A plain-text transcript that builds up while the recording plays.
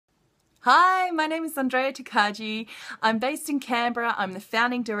Hi, my name is Andrea Takagi. I'm based in Canberra. I'm the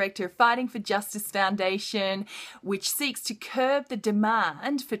founding director of Fighting for Justice Foundation, which seeks to curb the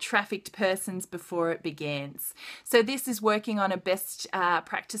demand for trafficked persons before it begins. So this is working on a best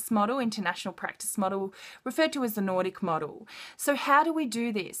practice model, international practice model, referred to as the Nordic model. So how do we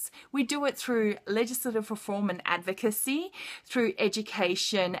do this? We do it through legislative reform and advocacy, through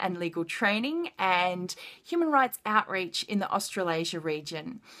education and legal training, and human rights outreach in the Australasia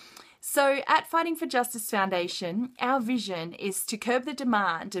region. So at Fighting for Justice Foundation, our vision is to curb the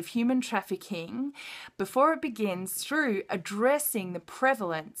demand of human trafficking before it begins through addressing the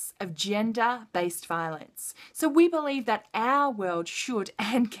prevalence of gender-based violence. So we believe that our world should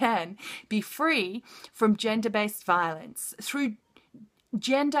and can be free from gender-based violence through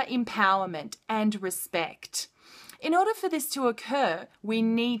gender empowerment and respect. In order for this to occur, we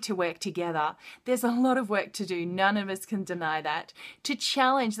need to work together. There's a lot of work to do, none of us can deny that, to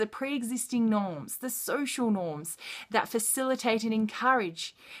challenge the pre-existing norms, the social norms that facilitate and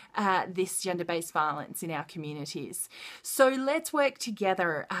encourage this gender-based violence in our communities. So let's work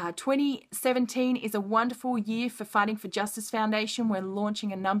together. 2017 is a wonderful year for Fighting for Justice Foundation. We're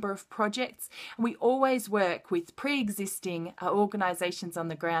launching a number of projects, and we always work with pre-existing organisations on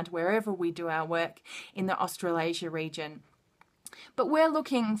the ground wherever we do our work in the Australasia region. But we're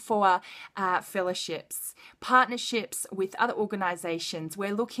looking for fellowships, partnerships with other organisations.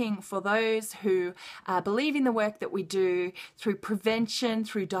 We're looking for those who believe in the work that we do through prevention,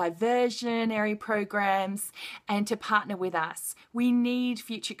 through diversionary programs, and to partner with us. We need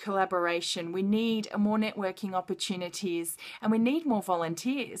future collaboration. We need more networking opportunities, and we need more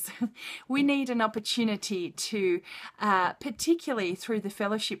volunteers. We need an opportunity to, particularly through the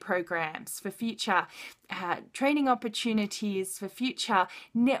fellowship programs, for future training opportunities, for future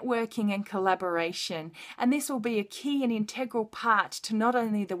networking and collaboration. And this will be a key and integral part to not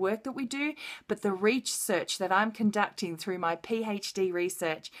only the work that we do, but the research that I'm conducting through my PhD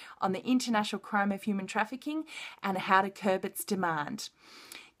research on the international crime of human trafficking and how to curb its demand.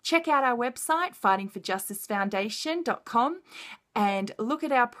 Check out our website, fightingforjusticefoundation.com, and look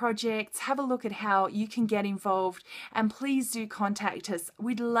at our projects, have a look at how you can get involved, and please do contact us.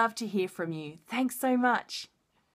 We'd love to hear from you. Thanks so much.